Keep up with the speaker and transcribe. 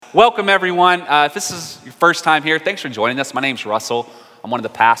Welcome, everyone. If this is your first time here, thanks for joining us. My name's Russell. I'm one of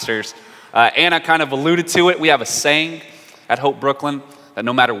the pastors. Anna kind of alluded to it. We have a saying at Hope Brooklyn that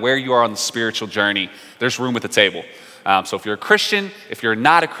no matter where you are on the spiritual journey, there's room at the table. So if you're a Christian, if you're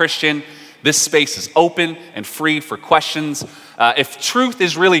not a Christian, this space is open and free for questions. If truth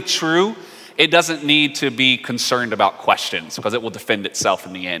is really true, it doesn't need to be concerned about questions because it will defend itself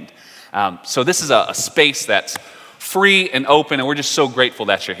in the end. So this is a space that's free and open, and we're just so grateful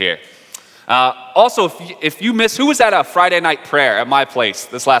that you're here. Also, if you missed, who was at a Friday night prayer at my place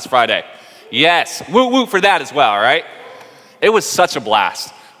this last Friday? Yes, woo woo for that as well, all right? It was such a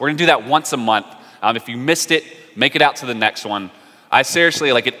blast. We're gonna do that once a month. If you missed it, make it out to the next one. I seriously,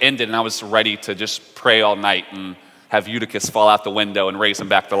 it ended and I was ready to just pray all night and have Eutychus fall out the window and raise him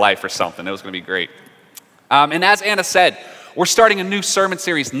back to life or something. It was gonna be great. And as Anna said, we're starting a new sermon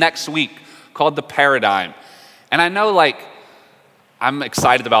series next week called The Paradigm. And I know, I'm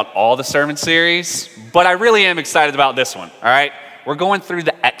excited about all the sermon series, but I really am excited about this one, all right? We're going through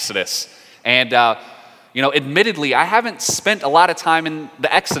the Exodus. And, admittedly, I haven't spent a lot of time in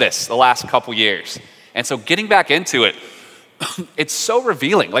the Exodus the last couple years. And so getting back into it, it's so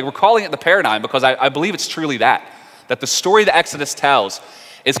revealing. We're calling it The Paradigm because I believe it's truly that the story the Exodus tells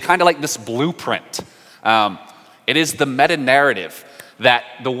is kind of like this blueprint. It is the meta-narrative that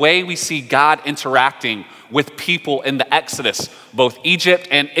the way we see God interacting with people in the Exodus, both Egypt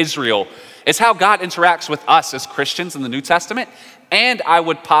and Israel, is how God interacts with us as Christians in the New Testament. And I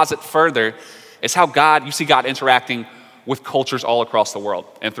would posit further, is how you see God interacting with cultures all across the world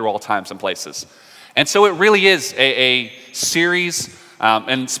and through all times and places. And so it really is a series,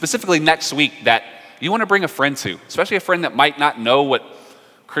 and specifically next week, that you want to bring a friend to, especially a friend that might not know what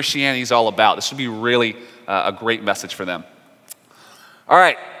Christianity is all about. This would be really a great message for them. All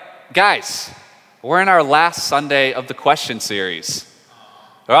right, guys, we're in our last Sunday of the question series.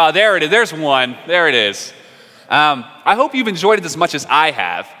 Oh, there it is. There's one. There it is. I hope you've enjoyed it as much as I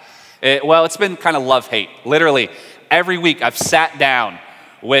have. It's been kind of love-hate. Literally, every week I've sat down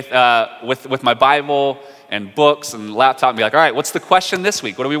with my Bible and books and laptop and be like, all right, what's the question this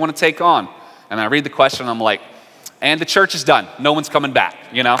week? What do we want to take on? And I read the question and I'm like, and the church is done. No one's coming back,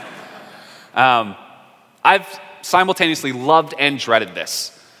 I've simultaneously loved and dreaded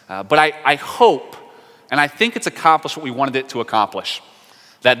this. But I hope, and I think it's accomplished what we wanted it to accomplish.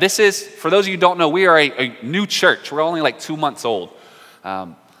 That this is, for those of you who don't know, we are a new church. We're only 2 months old.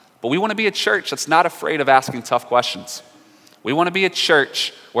 But we want to be a church that's not afraid of asking tough questions. We want to be a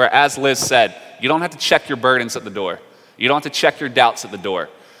church where, as Liz said, you don't have to check your burdens at the door. You don't have to check your doubts at the door.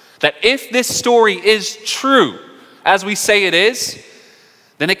 That if this story is true, as we say it is,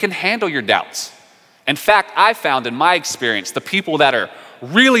 then it can handle your doubts. In fact, I found in my experience, the people that are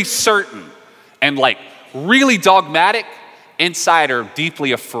really certain and really dogmatic, inside are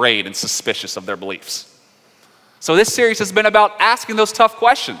deeply afraid and suspicious of their beliefs. So this series has been about asking those tough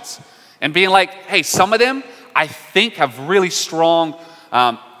questions and being hey, some of them I think have really strong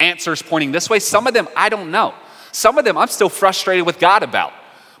answers pointing this way. Some of them I don't know. Some of them I'm still frustrated with God about.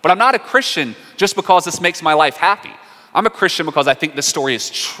 But I'm not a Christian just because this makes my life happy. I'm a Christian because I think this story is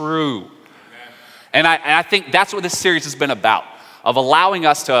true. And I think that's what this series has been about, of allowing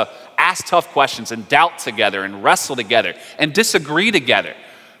us to ask tough questions and doubt together and wrestle together and disagree together,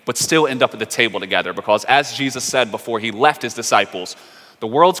 but still end up at the table together. Because as Jesus said before he left his disciples, the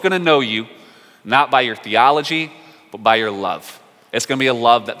world's gonna know you not by your theology, but by your love. It's gonna be a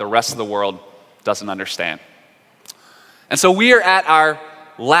love that the rest of the world doesn't understand. And so we are at our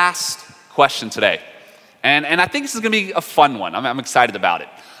last question today. And I think this is gonna be a fun one. I'm excited about it.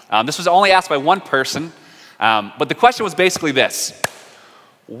 This was only asked by one person, but the question was basically this: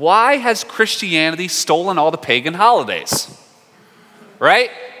 why has Christianity stolen all the pagan holidays?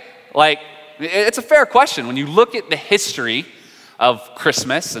 Right? It's a fair question. When you look at the history of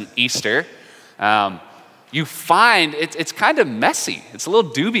Christmas and Easter, you find it's kind of messy. It's a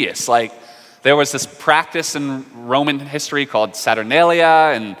little dubious. There was this practice in Roman history called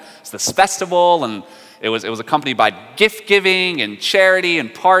Saturnalia, and it's this festival, and it was accompanied by gift giving and charity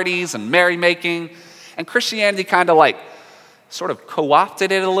and parties and merrymaking. And Christianity kind of sort of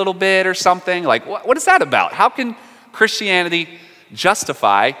co-opted it a little bit or something. What is that about? How can Christianity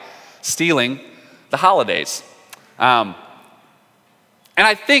justify stealing the holidays? And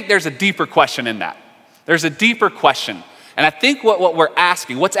I think there's a deeper question in that. There's a deeper question. And I think what we're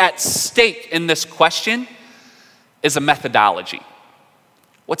asking, what's at stake in this question, is a methodology.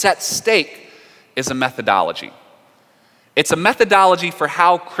 What's at stake is a methodology. It's a methodology for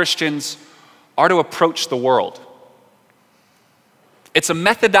how Christians are to approach the world. It's a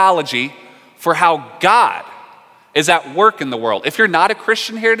methodology for how God is at work in the world. If you're not a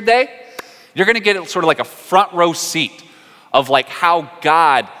Christian here today, you're going to get sort of like a front row seat of like how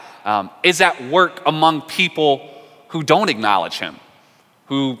God is at work among people who don't acknowledge him,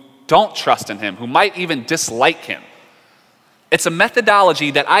 who don't trust in him, who might even dislike him. It's a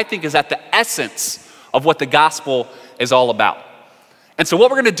methodology that I think is at the essence of what the gospel is all about. And so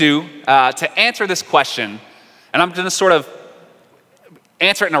what we're going to do to answer this question, and I'm going to sort of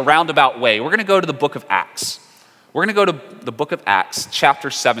answer it in a roundabout way, we're going to go to the book of Acts. We're going to go to the book of Acts, chapter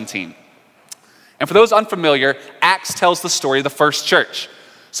 17. And for those unfamiliar, Acts tells the story of the first church.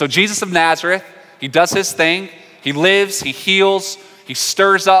 So Jesus of Nazareth, he does his thing. He lives, he heals, he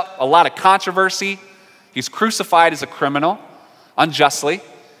stirs up a lot of controversy. He's crucified as a criminal unjustly.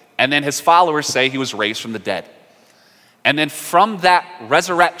 And then his followers say he was raised from the dead. And then from that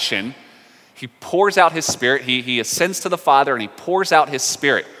resurrection, he pours out his spirit. He ascends to the Father and he pours out his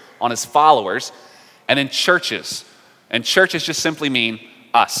spirit on his followers. And then churches. And churches just simply mean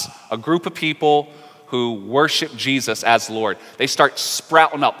us, a group of people who worship Jesus as Lord. They start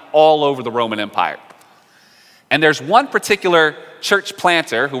sprouting up all over the Roman Empire. And there's one particular church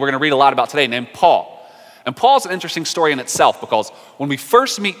planter who we're going to read a lot about today named Paul. And Paul's an interesting story in itself because when we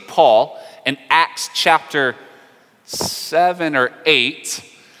first meet Paul in Acts chapter 7 or 8,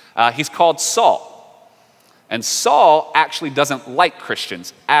 he's called Saul. And Saul actually doesn't like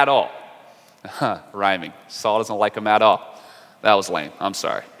Christians at all. Rhyming. Saul doesn't like them at all. That was lame. I'm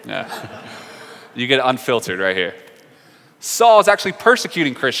sorry. Yeah. You get it unfiltered right here. Saul is actually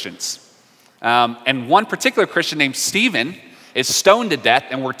persecuting Christians. And one particular Christian named Stephen is stoned to death.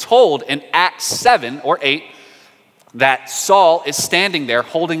 And we're told in Acts 7 or 8 that Saul is standing there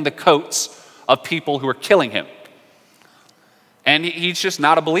holding the coats of people who are killing him. And he's just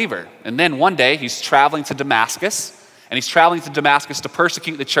not a believer. And then one day he's traveling to Damascus. And he's traveling to Damascus to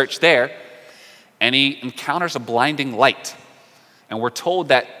persecute the church there. And he encounters a blinding light. And we're told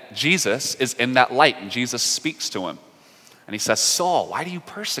that Jesus is in that light, and Jesus speaks to him. And he says, Saul, why do you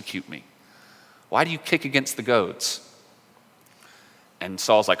persecute me? Why do you kick against the goads? And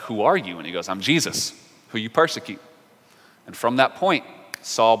Saul's like, who are you? And he goes, I'm Jesus, who you persecute. And from that point,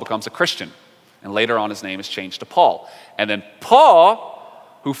 Saul becomes a Christian. And later on, his name is changed to Paul. And then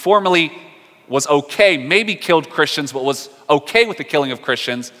Paul, who formerly was okay, maybe killed Christians, but was okay with the killing of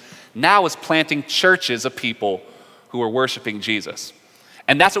Christians, now is planting churches of people who are worshiping Jesus.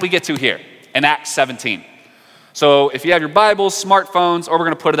 And that's what we get to here in Acts 17. So if you have your Bibles, smartphones, or we're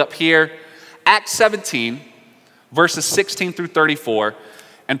going to put it up here, Acts 17, verses 16 through 34,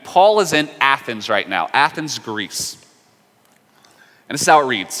 and Paul is in Athens right now, Athens, Greece. And this is how it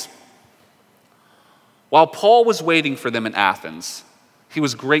reads. While Paul was waiting for them in Athens, he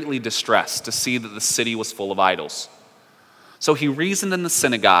was greatly distressed to see that the city was full of idols. So he reasoned in the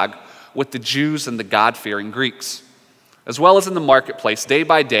synagogue with the Jews and the God-fearing Greeks, as well as in the marketplace day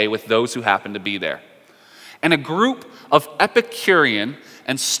by day with those who happened to be there. And a group of Epicurean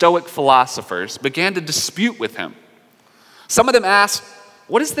and Stoic philosophers began to dispute with him. Some of them asked,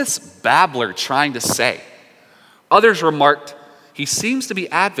 what is this babbler trying to say? Others remarked, he seems to be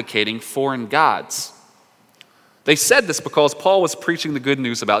advocating foreign gods. They said this because Paul was preaching the good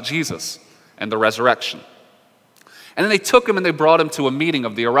news about Jesus and the resurrection. And then they took him and they brought him to a meeting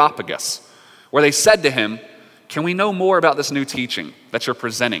of the Areopagus, where they said to him, can we know more about this new teaching that you're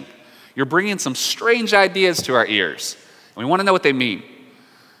presenting? You're bringing some strange ideas to our ears, and we want to know what they mean.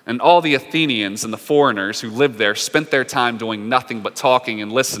 And all the Athenians and the foreigners who lived there spent their time doing nothing but talking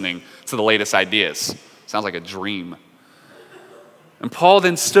and listening to the latest ideas. Sounds like a dream. And Paul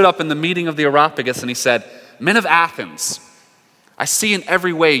then stood up in the meeting of the Areopagus and he said, men of Athens, I see in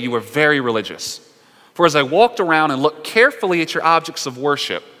every way you are very religious. For as I walked around and looked carefully at your objects of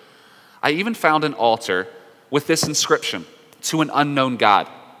worship, I even found an altar with this inscription, to an unknown God.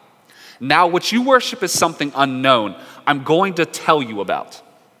 Now what you worship is something unknown. I'm going to tell you about.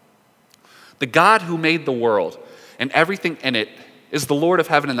 The God who made the world and everything in it is the Lord of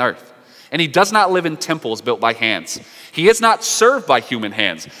heaven and earth. And he does not live in temples built by hands. He is not served by human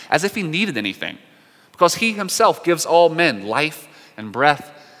hands as if he needed anything, because he himself gives all men life and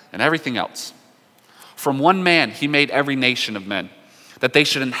breath and everything else. From one man he made every nation of men, that they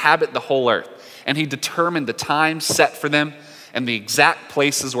should inhabit the whole earth. And he determined the times set for them and the exact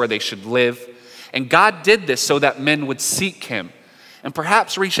places where they should live. And God did this so that men would seek him and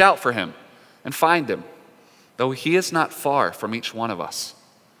perhaps reach out for him and find him, though he is not far from each one of us.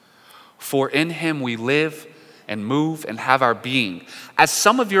 For in him we live and move and have our being. As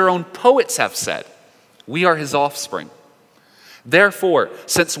some of your own poets have said, we are his offspring. Therefore,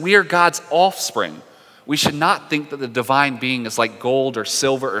 since we are God's offspring, we should not think that the divine being is like gold or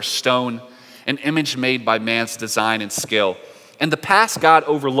silver or stone, an image made by man's design and skill. In the past, God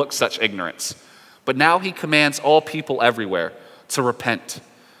overlooked such ignorance, but now he commands all people everywhere to repent.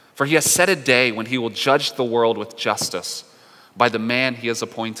 For he has set a day when he will judge the world with justice by the man he has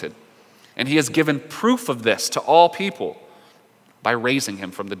appointed. And he has given proof of this to all people by raising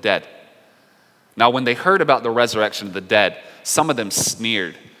him from the dead. Now, when they heard about the resurrection of the dead, some of them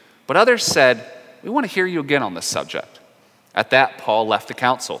sneered, but others said, "We want to hear you again on this subject." At that, Paul left the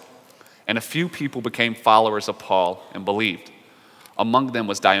council, and a few people became followers of Paul and believed. Among them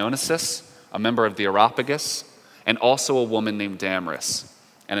was Dionysius, a member of the Areopagus, and also a woman named Damaris,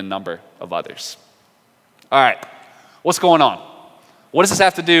 and a number of others. All right, what's going on? What does this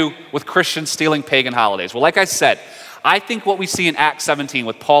have to do with Christians stealing pagan holidays? Well, like I said, I think what we see in Acts 17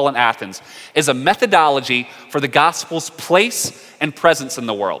 with Paul in Athens is a methodology for the gospel's place and presence in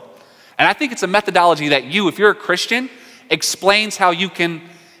the world. And I think it's a methodology that you, if you're a Christian, explains how you can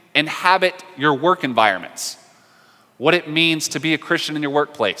inhabit your work environments, what it means to be a Christian in your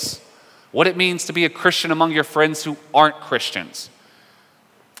workplace, what it means to be a Christian among your friends who aren't Christians.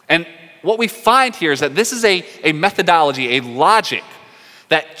 And what we find here is that this is a methodology, a logic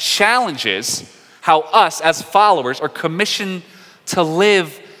that challenges how us as followers are commissioned to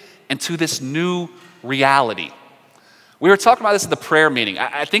live into this new reality. We were talking about this at the prayer meeting.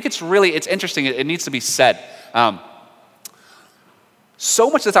 I think it's interesting. It needs to be said. So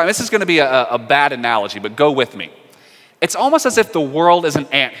much of the time, this is going to be a bad analogy, but go with me. It's almost as if the world is an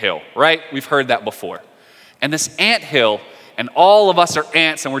anthill, right? We've heard that before. And this anthill, and all of us are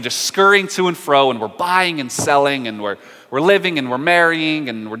ants, and we're just scurrying to and fro, and we're buying and selling, and we're living, and we're marrying,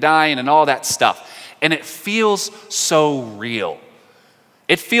 and we're dying, and all that stuff. And it feels so real.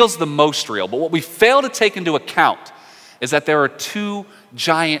 It feels the most real. But what we fail to take into account is that there are two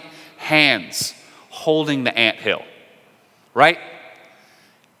giant hands holding the anthill, right?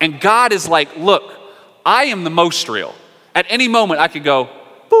 And God is like, look, I am the most real. At any moment, I could go,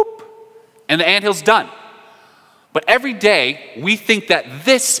 boop, and the anthill's done. But every day, we think that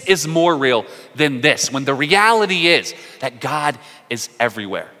this is more real than this, when the reality is that God is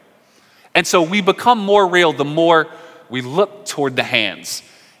everywhere. And so we become more real the more we look toward the hands,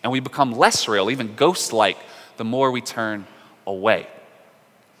 and we become less real, even ghost-like, the more we turn away.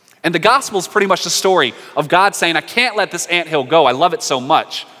 And the gospel is pretty much the story of God saying, I can't let this anthill go. I love it so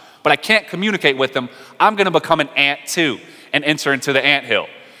much, but I can't communicate with them. I'm going to become an ant too and enter into the anthill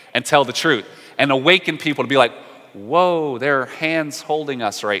and tell the truth and awaken people to be like, whoa, there are hands holding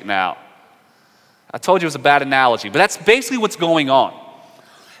us right now. I told you it was a bad analogy, but that's basically what's going on.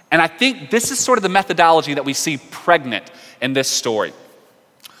 And I think this is sort of the methodology that we see pregnant in this story.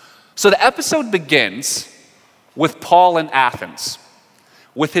 So the episode begins with Paul in Athens,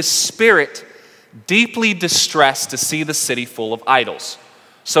 with his spirit deeply distressed to see the city full of idols.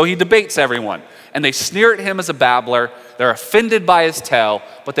 So he debates everyone, and they sneer at him as a babbler. They're offended by his tale,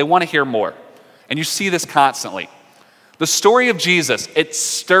 but they want to hear more. And you see this constantly. The story of Jesus, it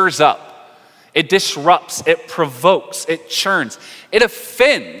stirs up, it disrupts, it provokes, it churns, it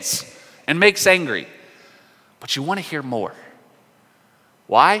offends and makes angry. But you want to hear more.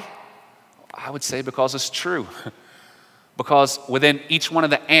 Why? I would say because it's true. Because within each one of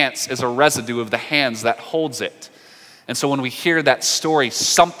the ants is a residue of the hands that holds it. And so when we hear that story,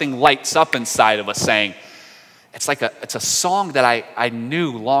 something lights up inside of us saying, it's a song that I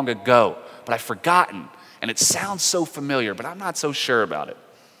knew long ago, but I've forgotten. And it sounds so familiar, but I'm not so sure about it.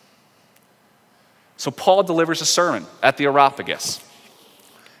 So Paul delivers a sermon at the Areopagus.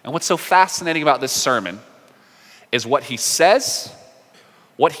 And what's so fascinating about this sermon is what he says,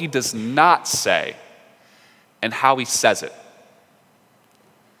 what he does not say, and how he says it.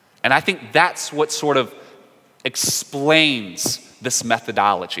 And I think that's what sort of explains this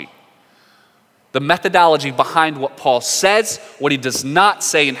methodology. The methodology behind what Paul says, what he does not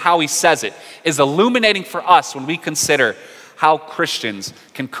say, and how he says it is illuminating for us when we consider how Christians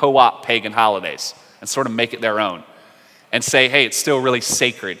can co-opt pagan holidays and sort of make it their own and say, hey, it's still really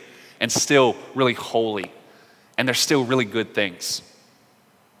sacred and still really holy and they're still really good things.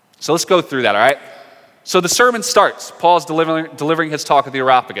 So let's go through that, all right? So the sermon starts. Paul's delivering his talk at the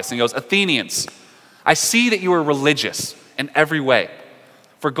Areopagus, and he goes, Athenians, I see that you are religious in every way.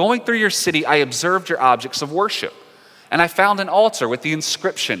 For going through your city, I observed your objects of worship, and I found an altar with the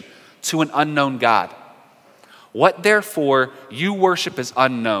inscription, to an unknown God. What therefore you worship is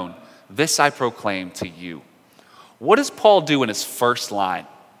unknown, this I proclaim to you. What does Paul do in his first line?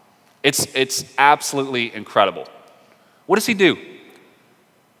 It's absolutely incredible. What does he do?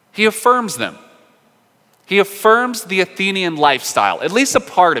 He affirms them. He affirms the Athenian lifestyle, at least a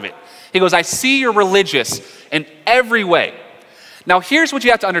part of it. He goes, I see you're religious in every way. Now, here's what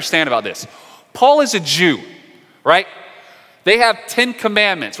you have to understand about this. Paul is a Jew, right? They have 10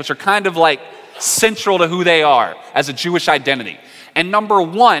 commandments, which are kind of like central to who they are as a Jewish identity. And number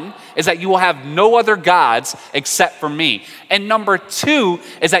 1 is that you will have no other gods except for me. And number 2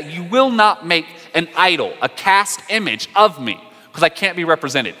 is that you will not make an idol, a cast image of me, because I can't be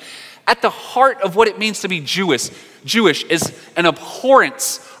represented. At the heart of what it means to be Jewish is an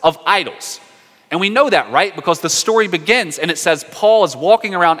abhorrence of idols. And we know that, right? Because the story begins and it says Paul is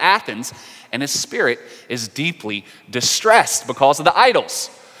walking around Athens and his spirit is deeply distressed because of the idols.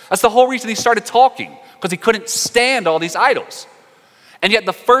 That's the whole reason he started talking, because he couldn't stand all these idols. And yet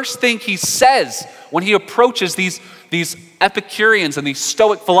the first thing he says when he approaches these Epicureans and these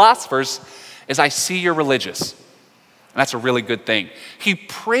Stoic philosophers is, I see you're religious. And that's a really good thing. He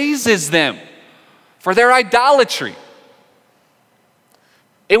praises them for their idolatry.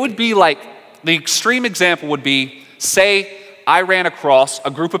 It would be like, the extreme example would be, say I ran across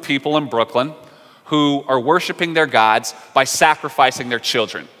a group of people in Brooklyn who are worshiping their gods by sacrificing their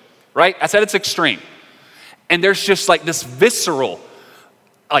children, right? I said it's extreme. And there's just like this visceral,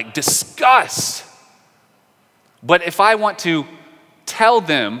 like disgust. But if I want to tell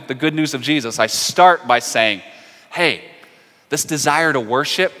them the good news of Jesus, I start by saying, hey, this desire to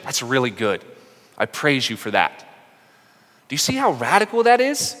worship, that's really good. I praise you for that. Do you see how radical that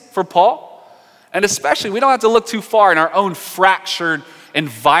is for Paul? And especially, we don't have to look too far in our own fractured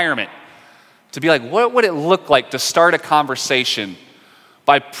environment to be like, what would it look like to start a conversation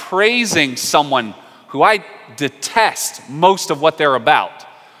by praising someone who I detest most of what they're about,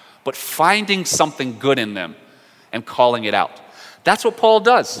 but finding something good in them and calling it out? That's what Paul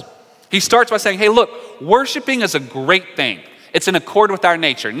does. He starts by saying, hey, look, worshiping is a great thing. It's in accord with our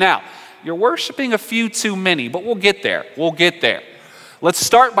nature. Now, you're worshiping a few too many, but we'll get there. We'll get there. Let's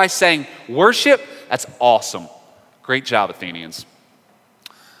start by saying worship, that's awesome. Great job, Athenians.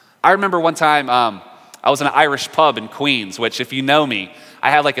 I remember one time I was in an Irish pub in Queens, which if you know me,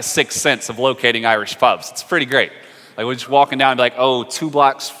 I have like a sixth sense of locating Irish pubs. It's pretty great. Like we're just walking down and be like, oh, 2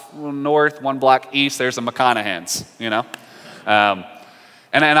 blocks north, 1 block east, there's a McConaughey's, you know? And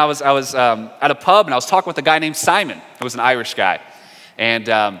I was at a pub and I was talking with a guy named Simon, who was an Irish guy.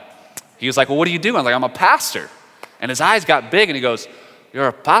 And he was like, well, what do you do? I was like, I'm a pastor. And his eyes got big and he goes, you're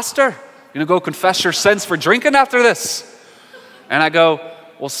a pastor? You gonna go confess your sins for drinking after this? And I go,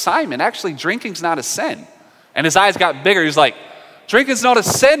 well, Simon, actually drinking's not a sin. And his eyes got bigger. He's like, drinking's not a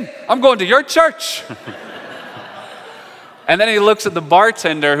sin? I'm going to your church. And then he looks at the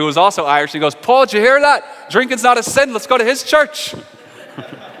bartender who was also Irish. And he goes, Paul, did you hear that? Drinking's not a sin. Let's go to his church.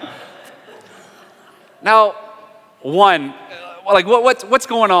 Now, what's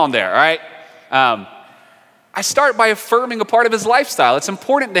going on there, all right? I start by affirming a part of his lifestyle. It's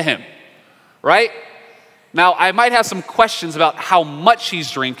important to him, right? Now, I might have some questions about how much he's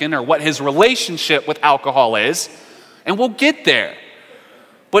drinking or what his relationship with alcohol is, and we'll get there.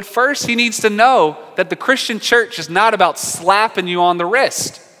 But first, he needs to know that the Christian church is not about slapping you on the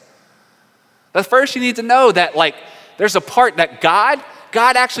wrist. But first, you need to know that, there's a part that God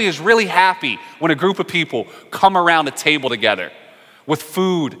actually is really happy when a group of people come around a table together with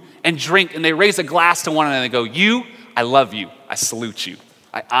food and drink, and they raise a glass to one another and they go, you, I love you, I salute you,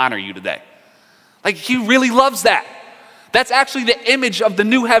 I honor you today. He really loves that. That's actually the image of the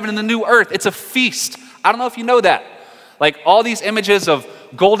new heaven and the new earth. It's a feast. I don't know if you know that. All these images of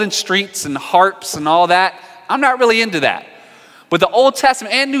golden streets and harps and all that, I'm not really into that. But the Old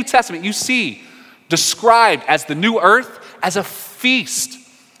Testament and New Testament, you see described as the new earth as a feast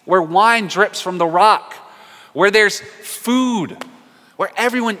where wine drips from the rock, where there's food, where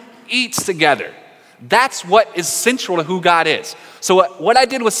everyone eats together. That's what is central to who God is. So what I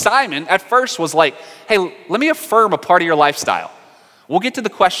did with Simon at first was hey, let me affirm a part of your lifestyle. We'll get to the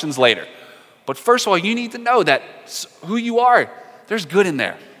questions later. But first of all, you need to know that who you are, there's good in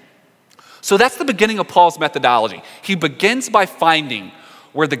there. So that's the beginning of Paul's methodology. He begins by finding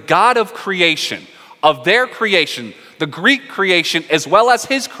where the God of creation, of their creation, the Greek creation as well as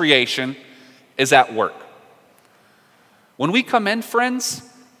his creation, is at work. When we come in, friends,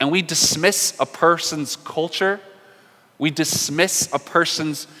 and we dismiss a person's culture, we dismiss a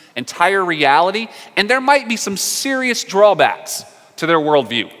person's entire reality, and there might be some serious drawbacks to their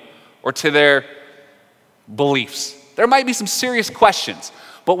worldview or to their beliefs. There might be some serious questions,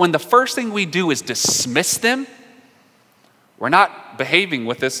 but when the first thing we do is dismiss them, we're not behaving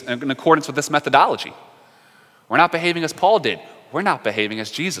with this in accordance with this methodology. We're not behaving as Paul did. We're not behaving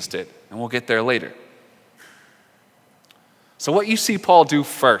as Jesus did, and we'll get there later. So what you see Paul do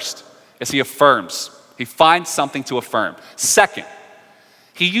first is he affirms. He finds something to affirm. Second,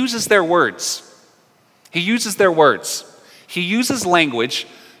 he uses their words. He uses their words. He uses language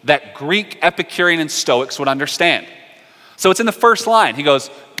that Greek Epicurean and Stoics would understand. So it's in the first line. He goes,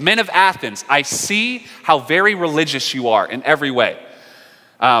 "Men of Athens, I see how very religious you are in every way."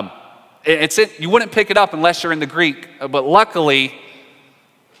 You wouldn't pick it up unless you're in the Greek, but luckily,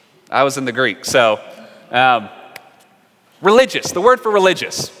 I was in the Greek. So, religious, the word for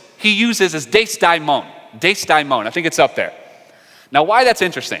religious, he uses is deis daimon. Deis daimon, I think it's up there. Now, why that's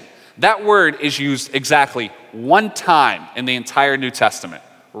interesting, that word is used exactly one time in the entire New Testament,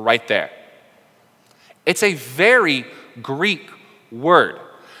 right there. It's a very Greek word.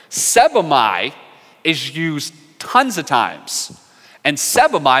 Sebamai is used tons of times. And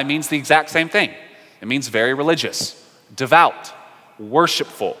sebamai means the exact same thing. It means very religious, devout,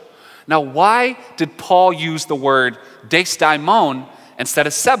 worshipful. Now, why did Paul use the word deis daimon instead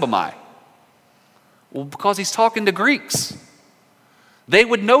of sebamai? Well, because he's talking to Greeks. They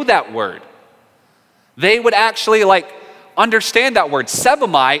would know that word. They would actually understand that word.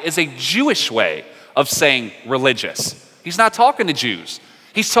 Sebamai is a Jewish way of saying religious. He's not talking to Jews.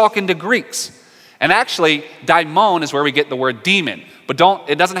 He's talking to Greeks. And actually, daimon is where we get the word demon. But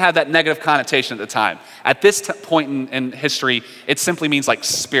it doesn't have that negative connotation at the time. At this point in history, it simply means like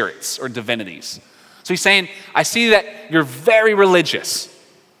spirits or divinities. So he's saying, I see that you're very religious.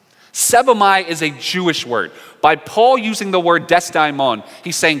 Sebamai is a Jewish word. By Paul using the word deis daimon,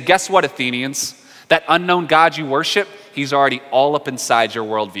 he's saying, guess what, Athenians? That unknown God you worship, he's already all up inside your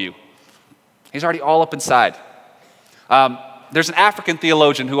worldview. He's already all up inside. There's an African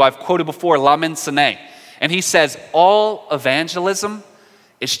theologian who I've quoted before, Lamin Sene, and he says, all evangelism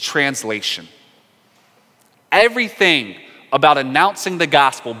is translation. Everything about announcing the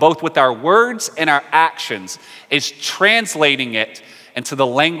gospel, both with our words and our actions, is translating it into the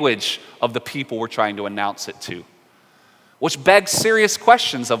language of the people we're trying to announce it to. Which begs serious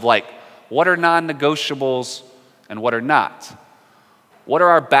questions of what are non-negotiables and what are not? What are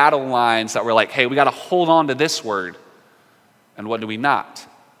our battle lines that we're hey, we got to hold on to this word, and what do we not?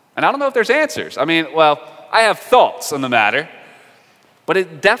 And I don't know if there's answers. I have thoughts on the matter, but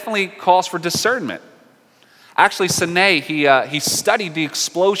it definitely calls for discernment. Actually, Sene, he studied the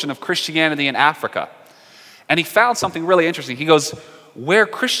explosion of Christianity in Africa, and he found something really interesting. He goes, where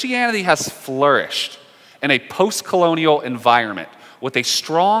Christianity has flourished in a post-colonial environment with a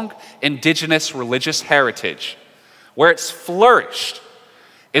strong indigenous religious heritage, where it's flourished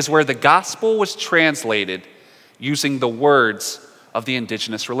is where the gospel was translated using the words of the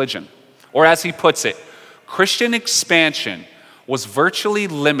indigenous religion. Or as he puts it, Christian expansion was virtually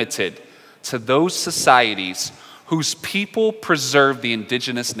limited to those societies whose people preserved the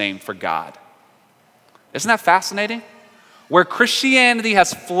indigenous name for God. Isn't that fascinating? Where Christianity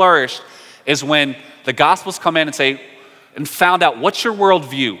has flourished is when the Gospels come in and found out what's your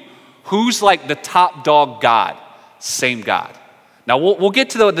worldview? Who's the top dog God? Same God. Now we'll get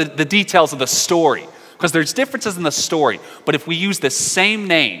to the details of the story because there's differences in the story. But if we use the same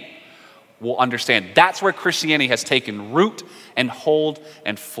name, we'll understand. That's where Christianity has taken root and hold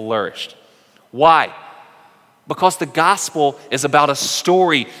and flourished. Why? Because the gospel is about a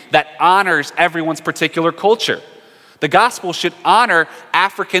story that honors everyone's particular culture. The gospel should honor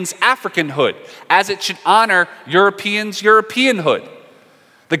Africans' Africanhood, as it should honor Europeans' Europeanhood.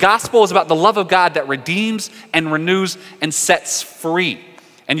 The gospel is about the love of God that redeems and renews and sets free.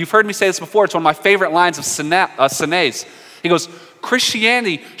 And you've heard me say this before, it's one of my favorite lines of Sene's. He goes,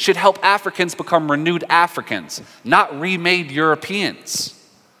 Christianity should help Africans become renewed Africans, not remade Europeans.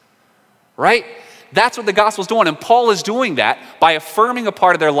 Right? That's what the gospel's doing, and Paul is doing that by affirming a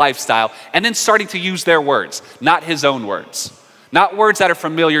part of their lifestyle and then starting to use their words, not his own words. Not words that are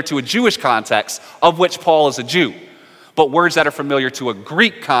familiar to a Jewish context, of which Paul is a Jew, but words that are familiar to a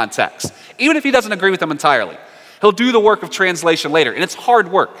Greek context, even if he doesn't agree with them entirely. He'll do the work of translation later, and it's hard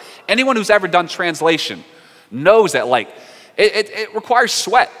work. Anyone who's ever done translation knows that it requires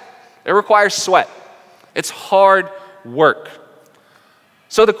sweat. It requires sweat. It's hard work.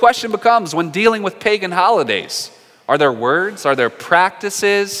 So the question becomes, when dealing with pagan holidays, are there words, are there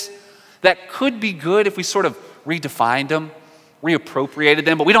practices that could be good if we sort of redefined them, reappropriated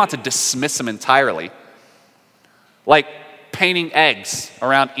them, but we don't have to dismiss them entirely? Like painting eggs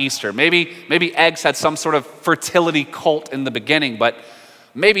around Easter. Maybe eggs had some sort of fertility cult in the beginning, but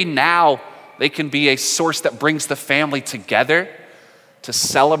maybe now they can be a source that brings the family together to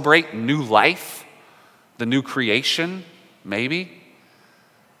celebrate new life, the new creation, maybe.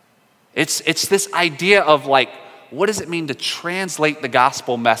 It's this idea of what does it mean to translate the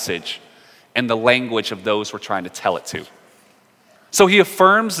gospel message in the language of those we're trying to tell it to? So he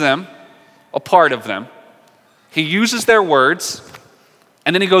affirms them, a part of them. He uses their words,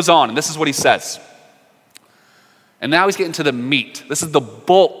 and then he goes on, and this is what he says. And now he's getting to the meat. This is the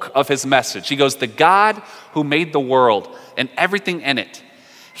bulk of his message. He goes, the God who made the world and everything in it,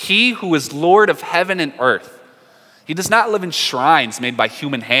 he who is Lord of heaven and earth. He does not live in shrines made by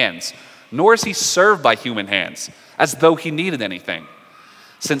human hands, nor is he served by human hands, as though he needed anything,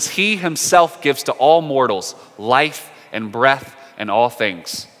 since he himself gives to all mortals life and breath and all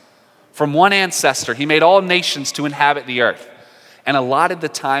things. From one ancestor, he made all nations to inhabit the earth and allotted the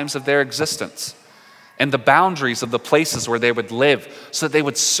times of their existence and the boundaries of the places where they would live, so that they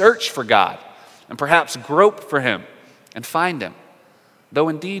would search for God and perhaps grope for him and find him, though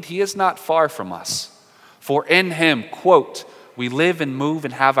indeed he is not far from us. For in him, quote, we live and move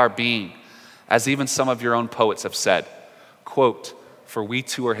and have our being, as even some of your own poets have said, quote, for we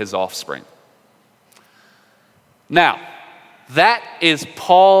too are his offspring. Now, that is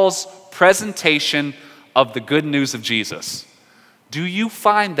Paul's presentation of the good news of Jesus. Do you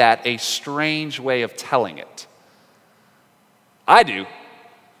find that a strange way of telling it? I do.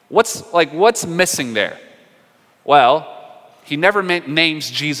 What's missing there? Well, he never names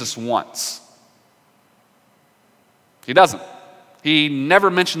Jesus once. He doesn't. He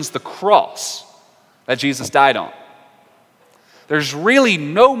never mentions the cross that Jesus died on. There's really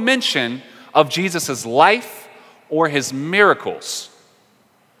no mention of Jesus' life or his miracles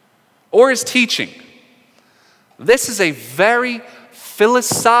or his teaching. This is a very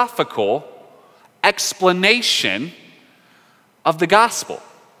philosophical explanation of the gospel.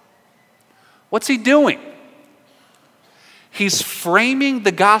 What's he doing? He's framing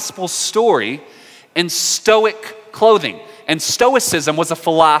the gospel story in Stoic clothing. And Stoicism was a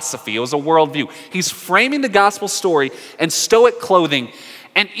philosophy, it was a worldview. He's framing the gospel story in Stoic clothing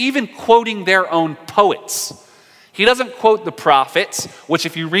and even quoting their own poets. He doesn't quote the prophets, which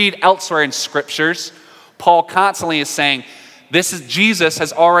if you read elsewhere in scriptures, Paul constantly is saying, Jesus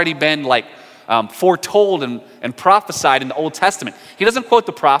has already been foretold and prophesied in the Old Testament. He doesn't quote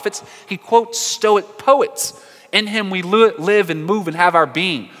the prophets, he quotes Stoic poets. In him we live and move and have our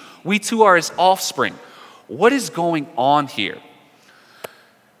being. We too are his offspring. What is going on here?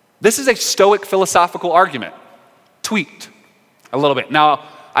 This is a Stoic philosophical argument, tweaked a little bit. Now,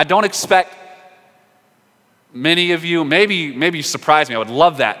 I don't expect many of you, maybe you surprise me, I would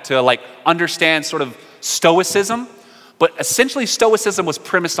love that, to understand sort of Stoicism. But essentially, Stoicism was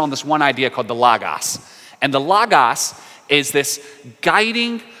premised on this one idea called the Logos. And the Logos is this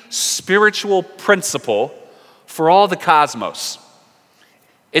guiding spiritual principle for all the cosmos.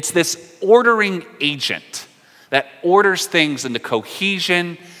 It's this ordering agent that orders things into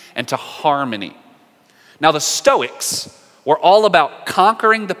cohesion and to harmony. Now, the Stoics were all about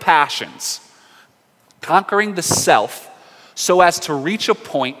conquering the passions, conquering the self, so as to reach a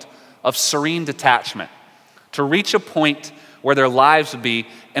point of serene detachment, to reach a point where their lives would be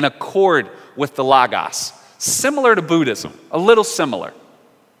in accord with the Logos, similar to Buddhism, a little similar.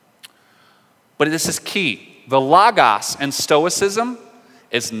 But this is key. The Logos in Stoicism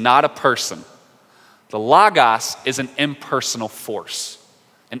is not a person. The Logos is an impersonal force.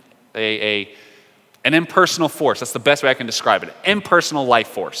 An impersonal force, that's the best way I can describe it, an impersonal life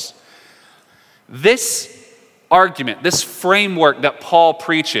force. This argument, this framework that Paul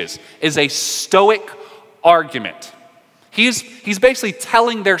preaches is a Stoic argument. He's basically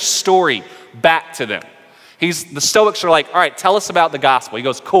telling their story back to them. The Stoics are like, all right, tell us about the gospel. He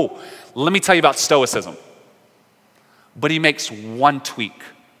goes, cool, let me tell you about Stoicism. But he makes one tweak.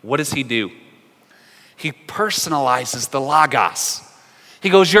 What does he do? He personalizes the Logos. He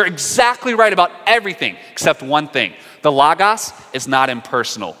goes, you're exactly right about everything except one thing. The Logos is not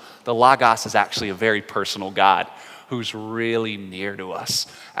impersonal. The Logos is actually a very personal God who's really near to us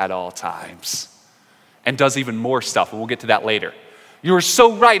at all times and does even more stuff, and we'll get to that later. You were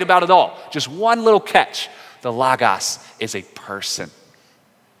so right about it all. Just one little catch. The Logos is a person.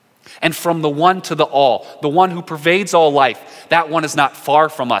 And from the one to the all, the one who pervades all life, that one is not far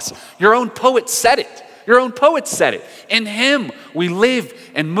from us. Your own poet said it. Your own poet said it. In him we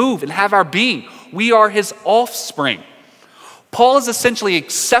live and move and have our being. We are his offspring. Paul is essentially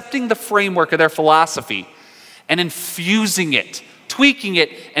accepting the framework of their philosophy and infusing it, tweaking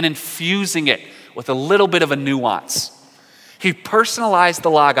it and infusing it with a little bit of a nuance. He personalized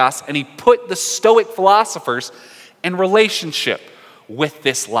the Logos and he put the Stoic philosophers in relationship with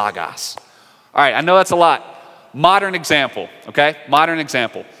this Logos. All right, I know that's a lot. Modern example, okay? Modern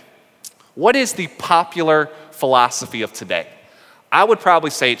example. What is the popular philosophy of today? I would probably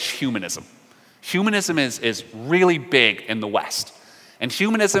say it's humanism. Humanism is really big in the West. And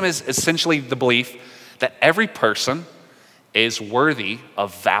humanism is essentially the belief that every person is worthy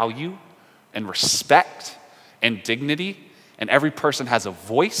of value and respect and dignity, and every person has a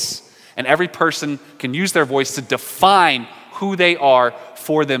voice, And every person can use their voice to define who they are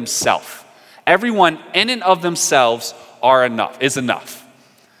for themselves. Everyone in and of themselves is enough.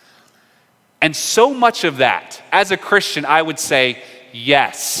 And so much of that, as a Christian, I would say,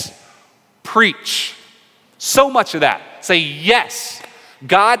 yes. Preach. So much of that. Say, yes.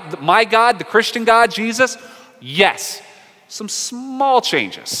 God, my God, the Christian God, Jesus, yes. Some small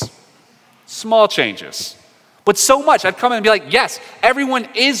changes. Small changes. But so much, I'd come in and be like, yes, everyone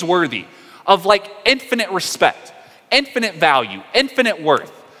is worthy of like infinite respect, infinite value, infinite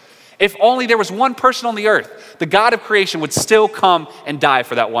worth. If only there was one person on the earth, the God of creation would still come and die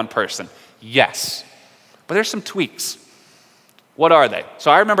for that one person. Yes. But there's some tweaks. What are they?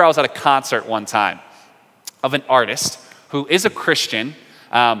 So I remember I was at a concert one time of an artist who is a Christian,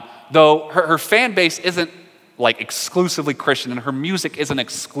 though her fan base isn't like exclusively Christian, and her music isn't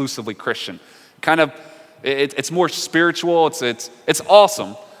exclusively Christian. It's more spiritual. It's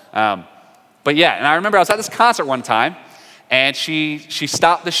awesome. But yeah, and I remember I was at this concert one time, and she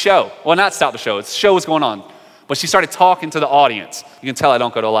stopped the show. Well, not stopped the show. The show was going on, but she started talking to the audience. You can tell I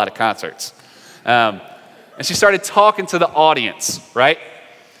don't go to a lot of concerts. And she started talking to the audience, right?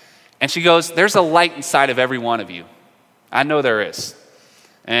 And she goes, "There's a light inside of every one of you. I know there is."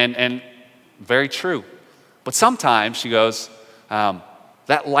 And very true. But sometimes, she goes,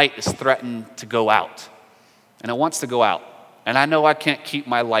 that light is threatened to go out. And it wants to go out. And I know I can't keep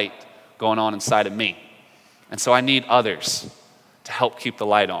my light going on inside of me. And so I need others to help keep the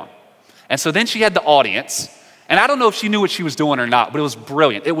light on. And so then she had the audience. And I don't know if she knew what she was doing or not, but it was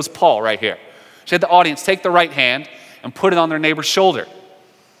brilliant. It was Paul right here. She had the audience take the right hand and put it on their neighbor's shoulder.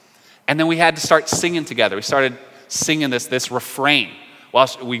 And then we had to start singing together. We started singing this refrain while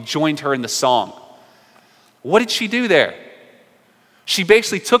we joined her in the song. What did she do there? She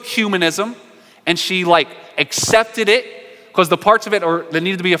basically took humanism and she like accepted it because the parts of it that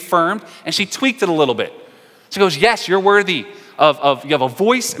needed to be affirmed, and she tweaked it a little bit. She goes, yes, you're worthy of you have a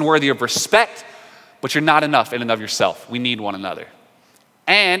voice and worthy of respect, but you're not enough in and of yourself. We need one another.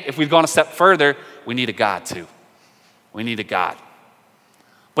 And if we've gone a step further, we need a God too. We need a God.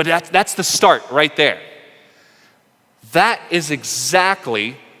 But that's the start right there. That is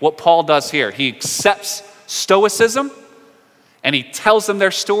exactly what Paul does here. He accepts Stoicism, and he tells them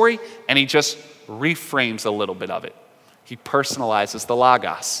their story, and he just reframes a little bit of it. He personalizes the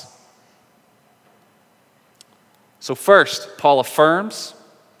Logos. So first, Paul affirms.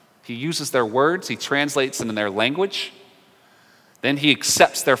 He uses their words. He translates them in their language. Then he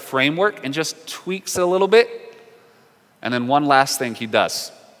accepts their framework and just tweaks it a little bit. And then one last thing he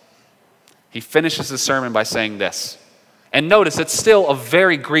does. He finishes his sermon by saying this. And notice, it's still a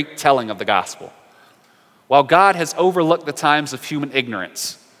very Greek telling of the gospel. While God has overlooked the times of human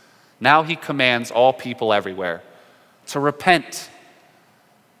ignorance, now he commands all people everywhere to repent,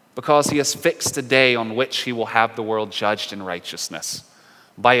 because he has fixed a day on which he will have the world judged in righteousness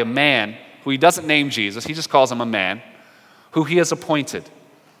by a man who he doesn't name Jesus, he just calls him a man, who he has appointed.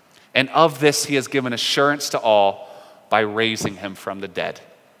 And of this he has given assurance to all by raising him from the dead.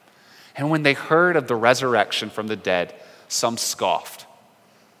 And when they heard of the resurrection from the dead, some scoffed.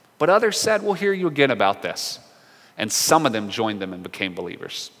 But others said, we'll hear you again about this. And some of them joined them and became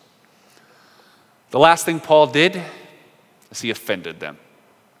believers. The last thing Paul did is he offended them.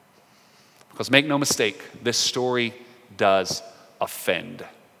 Because make no mistake, this story does offend.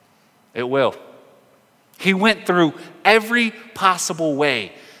 It will. He went through every possible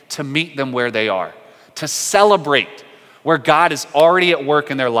way to meet them where they are, to celebrate where God is already at work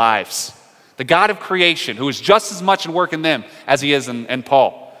in their lives. The God of creation, who is just as much at work in them as he is in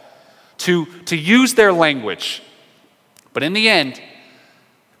Paul. To use their language. But in the end,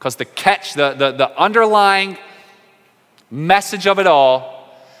 because the catch, the underlying message of it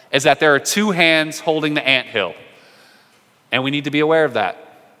all is that there are two hands holding the anthill. And we need to be aware of that.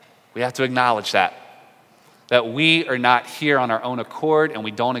 We have to acknowledge that. That we are not here on our own accord and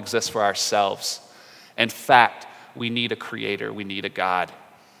we don't exist for ourselves. In fact, we need a creator. We need a God.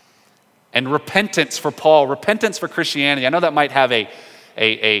 And repentance for Paul, repentance for Christianity, I know that might have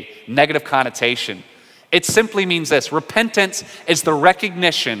a negative connotation. It simply means this. Repentance is the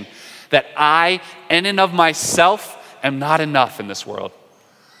recognition that I, in and of myself, am not enough in this world.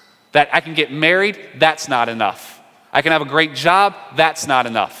 That I can get married, that's not enough. I can have a great job, that's not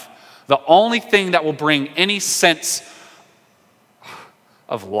enough. The only thing that will bring any sense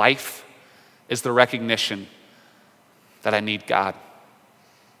of life is the recognition that I need God.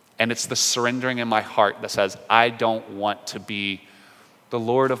 And it's the surrendering in my heart that says, I don't want to be the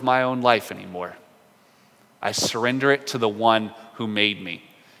Lord of my own life anymore. I surrender it to the one who made me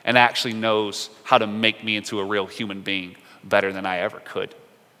and actually knows how to make me into a real human being better than I ever could.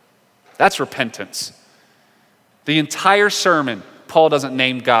 That's repentance. The entire sermon, Paul doesn't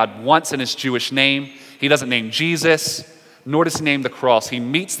name God once in his Jewish name. He doesn't name Jesus, nor does he name the cross. He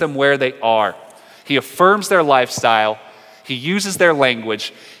meets them where they are. He affirms their lifestyle. He uses their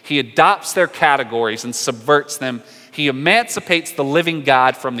language. He adopts their categories and subverts them. He emancipates the living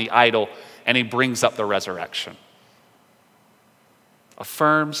God from the idol, and he brings up the resurrection.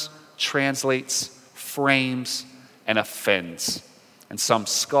 Affirms, translates, frames, and offends. And some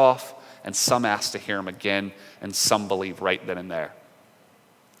scoff, and some ask to hear him again, and some believe right then and there.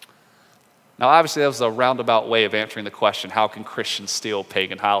 Now, obviously, that was a roundabout way of answering the question, how can Christians steal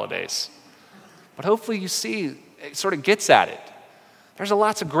pagan holidays? But hopefully you see, it sort of gets at it. There's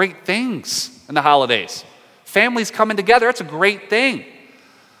lots of great things in the holidays. Families coming together, that's a great thing.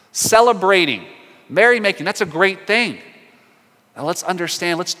 Celebrating, merrymaking, that's a great thing. Now let's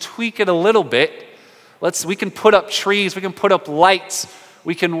understand, let's tweak it a little bit. We can put up trees, we can put up lights,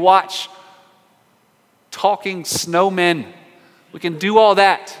 we can watch talking snowmen. We can do all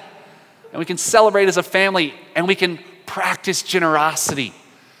that. And we can celebrate as a family, and we can practice generosity.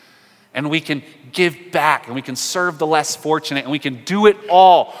 And we can give back, and we can serve the less fortunate, and we can do it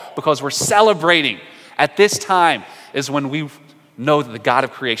all because we're celebrating. At this time is when we know that the God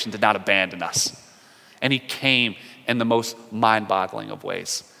of creation did not abandon us. And he came in the most mind-boggling of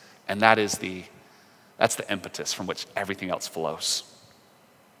ways. And that's the impetus from which everything else flows.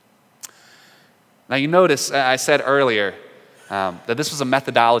 Now you notice, I said earlier, that this was a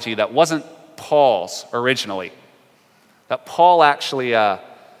methodology that wasn't Paul's originally. That Paul actually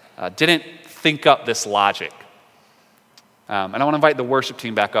didn't think up this logic. And I want to invite the worship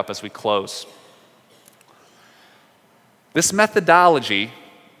team back up as we close. This methodology,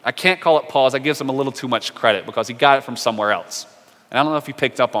 I can't call it Paul's. That gives him a little too much credit because he got it from somewhere else. And I don't know if you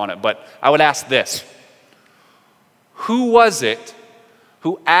picked up on it, but I would ask this. Who was it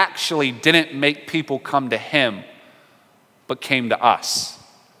who actually didn't make people come to him, but came to us?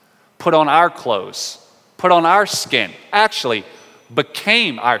 Put on our clothes, put on our skin, actually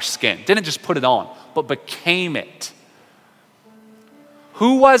became our skin. Didn't just put it on, but became it.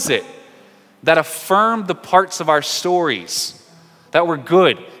 Who was it that affirmed the parts of our stories that were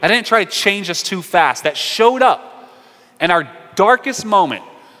good, that didn't try to change us too fast, that showed up in our darkest moment,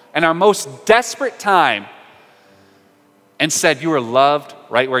 in our most desperate time, and said, you are loved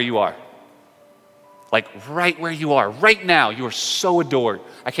right where you are. Like right where you are, right now, you are so adored.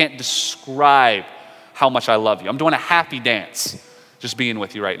 I can't describe how much I love you. I'm doing a happy dance just being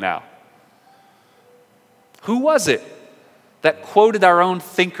with you right now. Who was it that quoted our own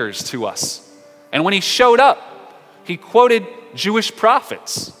thinkers to us? And when he showed up, he quoted Jewish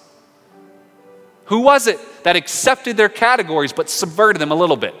prophets. Who was it that accepted their categories but subverted them a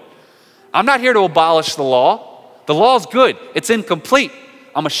little bit? I'm not here to abolish the law. The law is good. It's incomplete.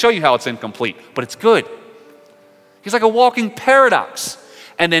 I'm going to show you how it's incomplete, but it's good. He's like a walking paradox.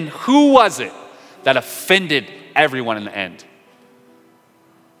 And then who was it that offended everyone in the end?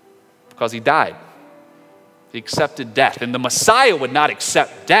 Because he died. He accepted death. And the Messiah would not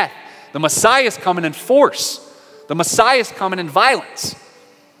accept death. The Messiah is coming in force. The Messiah is coming in violence.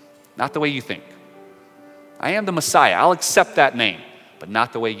 Not the way you think. I am the Messiah. I'll accept that name, but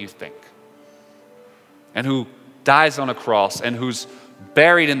not the way you think. And who dies on a cross, and who's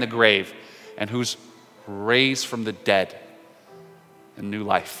buried in the grave, and who's raised from the dead in new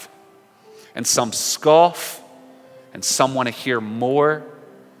life. And some scoff, and some want to hear more,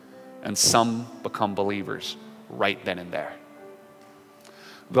 and some become believers right then and there.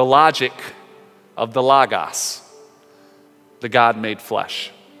 The logic of the Logos, the God made flesh,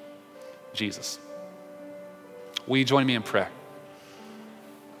 Jesus. Will you join me in prayer?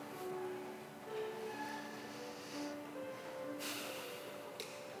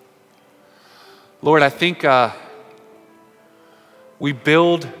 Lord, I think we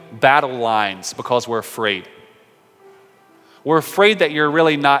build battle lines because we're afraid. We're afraid that you're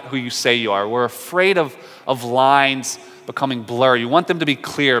really not who you say you are. We're afraid of lines becoming blurry. You want them to be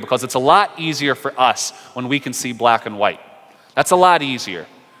clear because it's a lot easier for us when we can see black and white. That's a lot easier.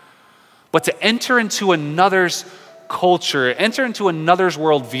 But to enter into another's culture, enter into another's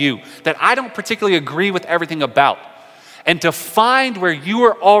worldview that I don't particularly agree with everything about, and to find where you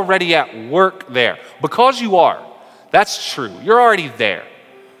are already at work there, because you are, that's true, you're already there.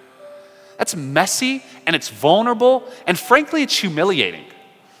 That's messy, and it's vulnerable, and frankly, it's humiliating.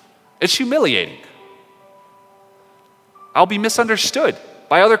 It's humiliating. I'll be misunderstood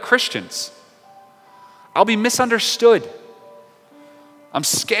by other Christians. I'll be misunderstood. I'm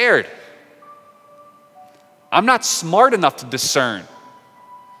scared. I'm not smart enough to discern.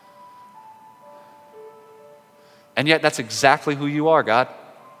 And yet that's exactly who you are, God.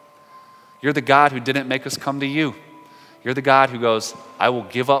 You're the God who didn't make us come to you. You're the God who goes, I will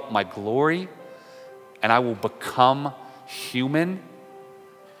give up my glory and I will become human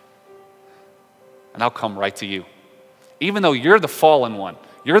and I'll come right to you. Even though you're the fallen one,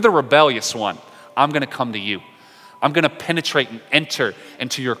 you're the rebellious one, I'm going to come to you. I'm going to penetrate and enter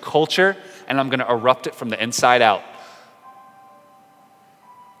into your culture and I'm going to erupt it from the inside out.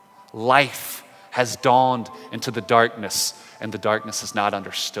 Life has dawned into the darkness and the darkness has not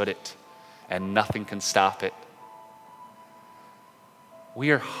understood it and nothing can stop it.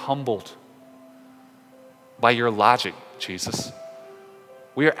 We are humbled by your logic, Jesus.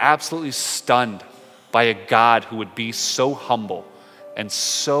 We are absolutely stunned by a God who would be so humble and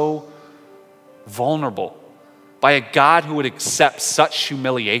so vulnerable, by a God who would accept such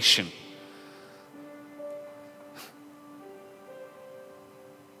humiliation.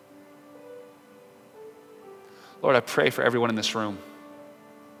 Lord, I pray for everyone in this room.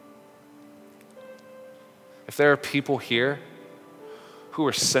 If there are people here who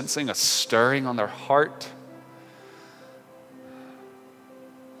are sensing a stirring on their heart,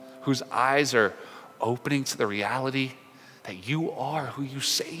 whose eyes are opening to the reality that you are who you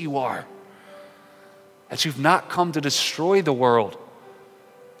say you are, that you've not come to destroy the world,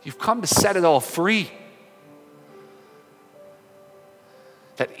 you've come to set it all free.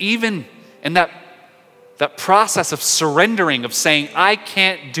 That even in that process of surrendering, of saying, I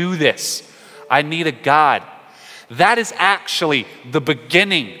can't do this, I need a God, that is actually the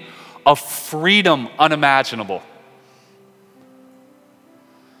beginning of freedom unimaginable.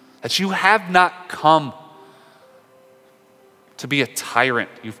 That you have not come to be a tyrant,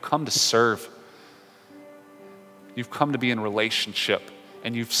 you've come to serve. You've come to be in relationship,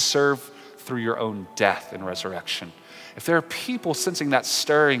 and you've served through your own death and resurrection. If there are people sensing that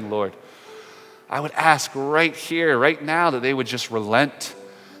stirring, Lord, I would ask right here, right now, that they would just relent,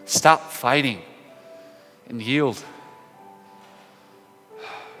 stop fighting, and yield.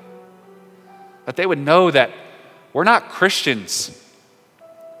 That they would know that we're not Christians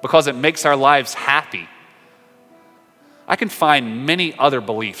because it makes our lives happy. I can find many other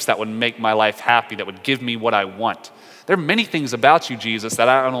beliefs that would make my life happy, that would give me what I want. There are many things about you, Jesus, that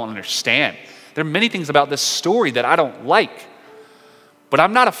I don't understand. There are many things about this story that I don't like. But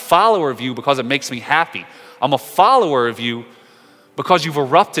I'm not a follower of you because it makes me happy. I'm a follower of you because you've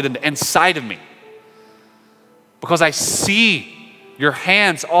erupted inside of me. Because I see your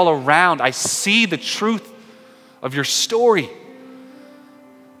hands all around. I see the truth of your story.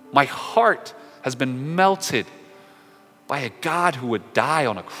 My heart has been melted by a God who would die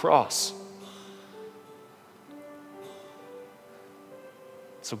on a cross.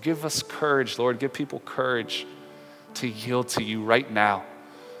 So give us courage, Lord. Give people courage to yield to you right now.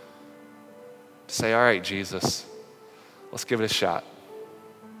 To say, all right, Jesus, let's give it a shot.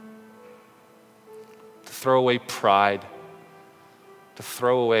 To throw away pride. To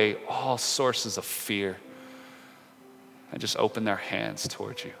throw away all sources of fear. And just open their hands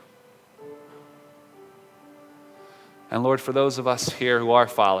towards you. And Lord, for those of us here who are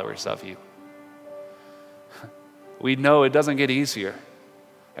followers of you, we know it doesn't get easier.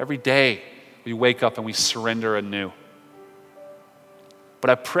 Every day we wake up and we surrender anew. But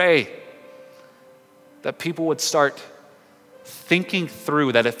I pray that people would start thinking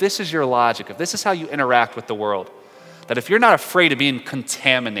through that if this is your logic, if this is how you interact with the world, that if you're not afraid of being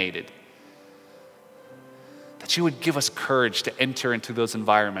contaminated, that you would give us courage to enter into those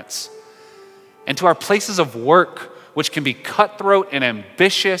environments, into our places of work, which can be cutthroat and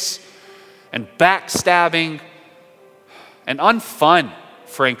ambitious and backstabbing and unfun,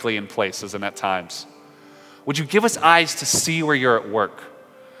 frankly, in places and at times. Would you give us eyes to see where you're at work,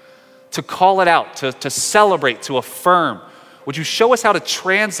 to call it out, to celebrate, to affirm? Would you show us how to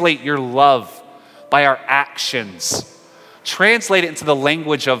translate your love by our actions? Translate it into the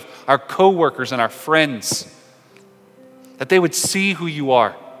language of our coworkers and our friends, that they would see who you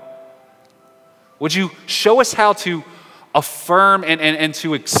are. Would you show us how to affirm and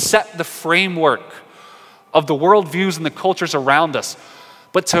to accept the framework of the worldviews and the cultures around us,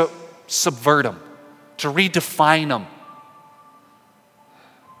 but to subvert them, to redefine them?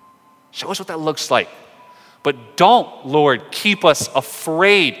 Show us what that looks like. But don't, Lord, keep us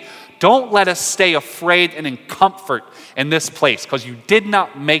afraid. Don't let us stay afraid and in comfort in this place, because you did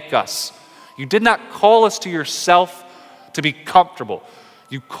not make us. You did not call us to yourself to be comfortable.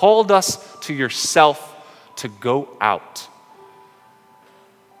 You called us to yourself to go out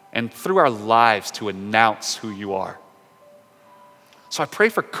and through our lives to announce who you are. So I pray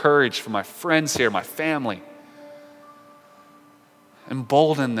for courage for my friends here, my family.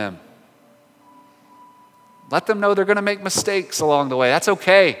 Embolden them. Let them know they're going to make mistakes along the way. That's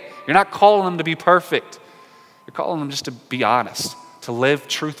okay. You're not calling them to be perfect. You're calling them just to be honest, to live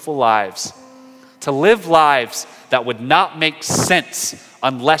truthful lives, to live lives that would not make sense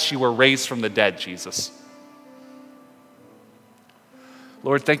unless you were raised from the dead, Jesus.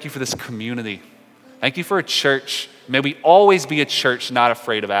 Lord, thank you for this community. Thank you for a church. May we always be a church not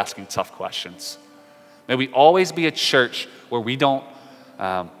afraid of asking tough questions. May we always be a church where we don't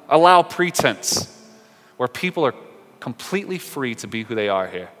allow pretense, where people are completely free to be who they are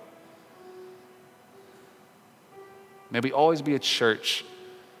here. May we always be a church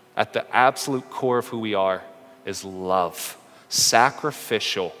at the absolute core of who we are is love,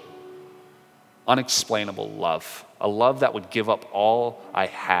 sacrificial, unexplainable love, a love that would give up all I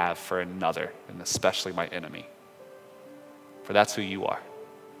have for another, and especially my enemy. For that's who you are.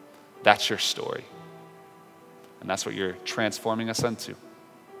 That's your story. And that's what you're transforming us into.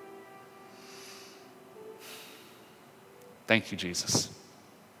 Thank you, Jesus.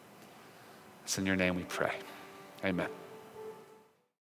 It's in your name we pray. Amen.